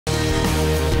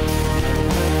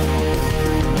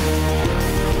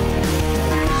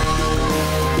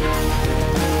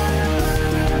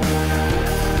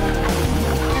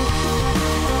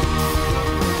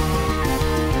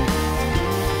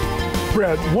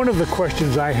One of the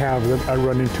questions I have that I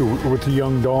run into with a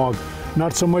young dog,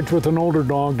 not so much with an older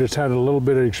dog that's had a little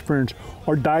bit of experience,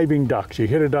 are diving ducks. You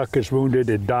hit a duck, it's wounded,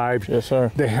 it dives. Yes,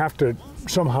 sir. They have to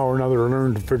somehow or another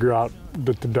learn to figure out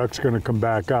that the duck's going to come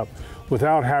back up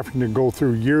without having to go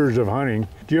through years of hunting.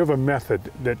 Do you have a method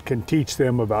that can teach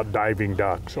them about diving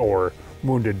ducks or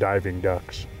wounded diving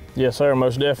ducks? Yes, sir,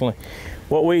 most definitely.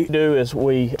 What we do is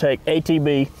we take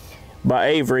ATB by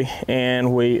Avery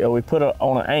and we put it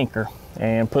on an anchor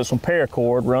and put some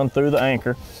paracord, run through the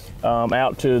anchor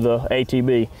out to the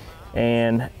ATB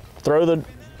and throw the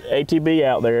ATB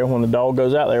out there. When the dog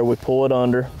goes out there, we pull it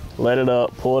under, let it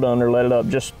up, pull it under, let it up,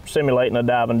 just simulating a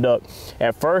diving duck.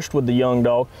 At first with the young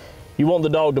dog, you want the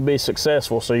dog to be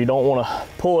successful, so you don't want to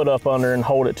pull it up under and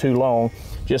hold it too long.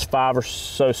 Just 5 or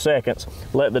so seconds,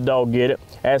 let the dog get it.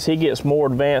 As he gets more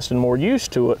advanced and more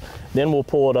used to it, then we'll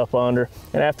pull it up under.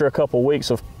 And after a couple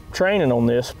weeks of training on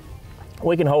this,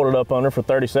 we can hold it up under for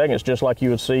 30 seconds, just like you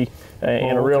would see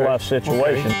in a real life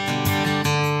situation. Okay.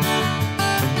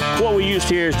 What we used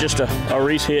here is just a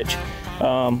Reese hitch.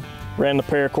 Ran the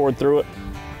paracord through it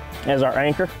as our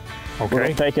anchor. Okay. We're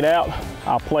gonna take it out.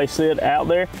 I'll place it out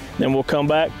there, then we'll come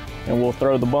back and we'll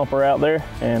throw the bumper out there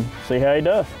and see how he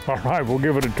does. All right, we'll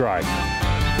give it a try.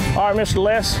 All right, Mr.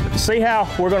 Les, see how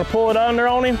we're gonna pull it under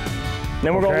on him,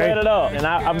 then we're gonna let it up. And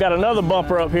I've got another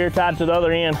bumper up here tied to the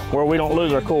other end where we don't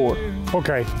lose our cord.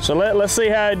 Okay. So let's see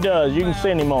how it does. You can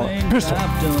send him on it. Pistol.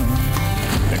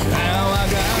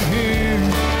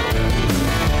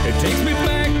 It takes me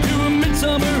back to a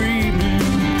midsummer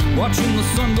evening, watching the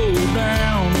sun go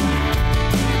down,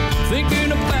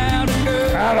 thinking about a girl.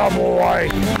 Attaboy.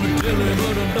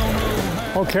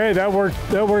 Okay, that worked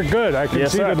good. I can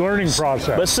see the learning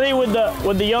process. But see, with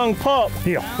the young pup,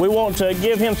 we want to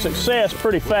give him success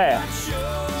pretty fast.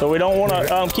 So we don't want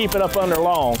to keep it up under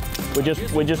long. We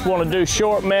just want to do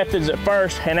short methods at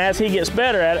first, and as he gets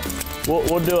better at it,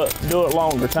 we'll do it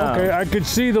longer time. Okay, I could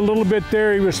see the little bit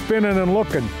there he was spinning and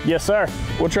looking. Yes, sir.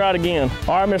 We'll try it again.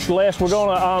 All right, Mr. Les, we're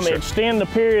going to extend the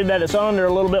period that it's under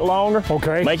a little bit longer.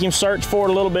 Okay. Make him search for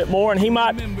it a little bit more, and he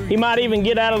might even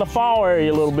get out of the fall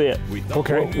area a little bit.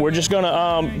 Okay. We're just going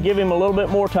to give him a little bit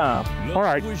more time. All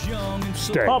right.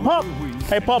 Stay. Pup, pup.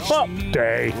 Hey, pup, pup.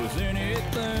 Stay.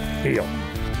 Heel.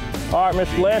 All right,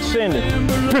 Mr. Les, send it.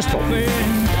 Pistol.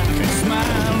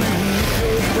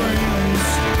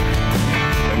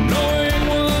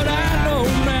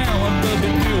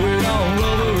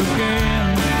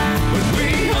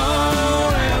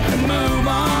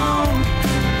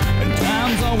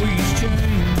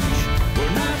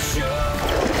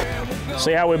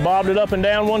 See how we bobbed it up and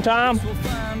down one time?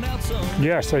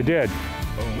 Yes, I did.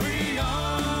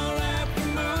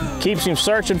 Keeps him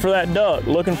searching for that duck,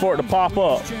 looking for it to pop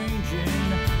up.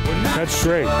 That's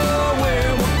great. I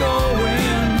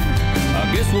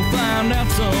guess we'll find out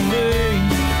someday.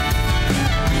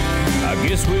 I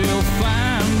guess we'll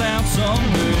find out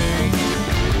someday.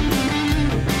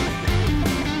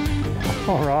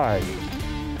 All right.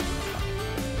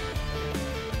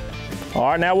 All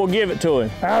right, now we'll give it to him.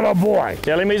 Attaboy.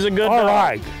 Tell him he's a good dog. All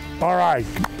right. All right.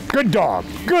 Good dog.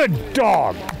 Good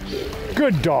dog.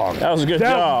 Good dog. That was a good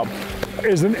job.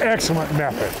 Is an excellent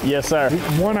method. Yes, sir.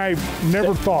 One I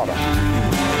never thought of.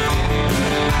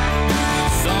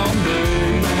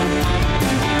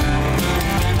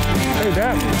 Hey,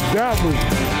 that was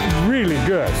really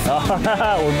good.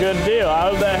 Well, good deal. I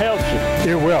hope that helps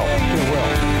you. It will. It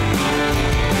will.